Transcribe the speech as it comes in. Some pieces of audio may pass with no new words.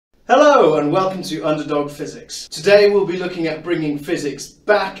Hello and welcome to Underdog Physics. Today we'll be looking at bringing physics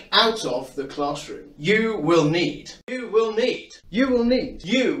back out of the classroom. You will need a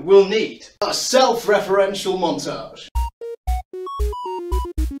self-referential montage.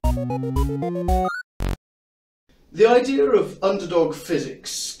 The idea of Underdog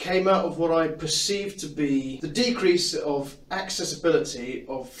Physics came out of what I perceived to be the decrease of accessibility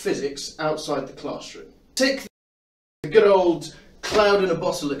of physics outside the classroom. Take the good old cloud in a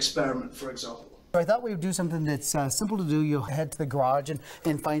bottle experiment, for example. I thought we would do something that's simple to do. You'll head to the garage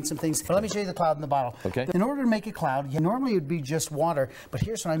and find some things. But let me show you the cloud in the bottle. Okay. In order to make a cloud, normally it would be just water, but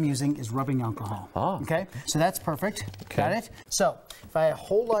here's what I'm using is rubbing alcohol. Okay, so that's perfect. Okay. Got it? So if I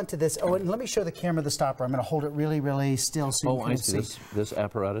hold on to this, and let me show the camera the stopper. I'm going to hold it really, really still so you can see. This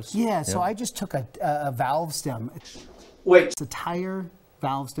apparatus? Yeah, so I just took a valve stem. Wait. It's a tire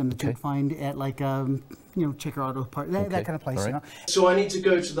valve stem that you'd find at like Checker Auto Part, that kind of place, So I need to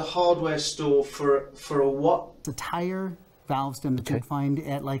go to the hardware store for a what? It's a tire valve stem that you'd find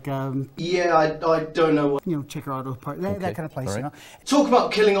at like yeah, I don't know what. Checker Auto Part, that kind of place, Talk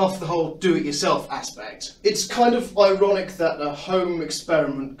about killing off the whole do-it-yourself aspect. It's kind of ironic that a home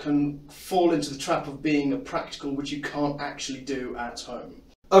experiment can fall into the trap of being a practical which you can't actually do at home.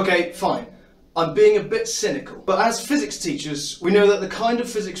 Okay, fine. I'm being a bit cynical, but as physics teachers, we know that the kind of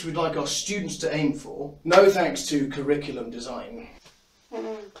physics we'd like our students to aim for, no thanks to curriculum design,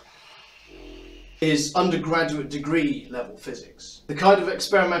 is undergraduate degree level physics. The kind of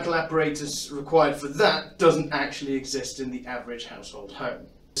experimental apparatus required for that doesn't actually exist in the average household home,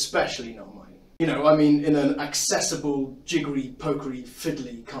 especially not mine. I mean in an accessible, jiggery, pokery,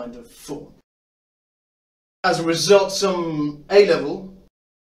 fiddly kind of form. As a result, some A-level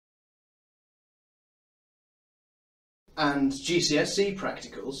and GCSE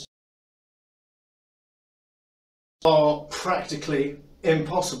practicals are practically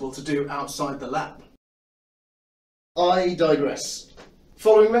impossible to do outside the lab. I digress.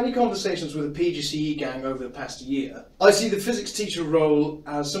 Following many conversations with the PGCE gang over the past year, I see the physics teacher role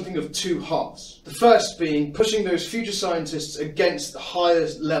as something of two halves. The first being pushing those future scientists against the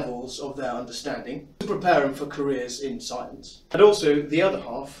highest levels of their understanding to prepare them for careers in science. And also the other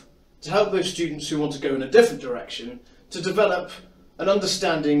half, to help those students who want to go in a different direction to develop an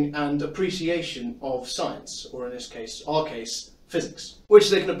understanding and appreciation of science, or in this case, our case, physics, which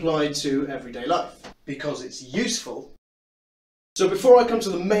they can apply to everyday life, because it's useful. So before I come to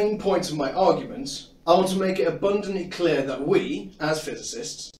the main point of my argument, I want to make it abundantly clear that we, as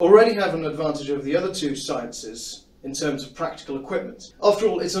physicists, already have an advantage over the other two sciences in terms of practical equipment. After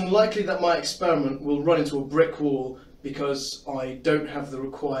all, it's unlikely that my experiment will run into a brick wall because I don't have the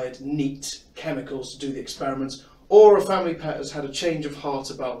required neat chemicals to do the experiments, or a family pet has had a change of heart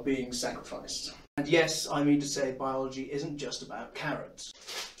about being sacrificed. And yes, I mean to say biology isn't just about carrots.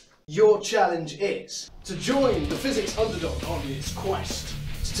 Your challenge is to join the physics underdog on its quest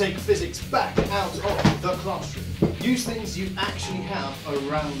to take physics back out of the classroom. Use things you actually have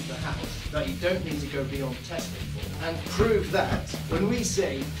around the house that you don't need to go beyond testing for. And prove that when we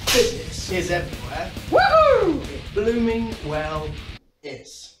say physics is everywhere, woohoo! It blooming well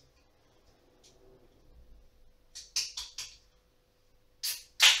is.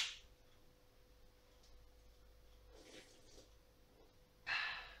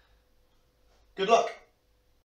 Good luck.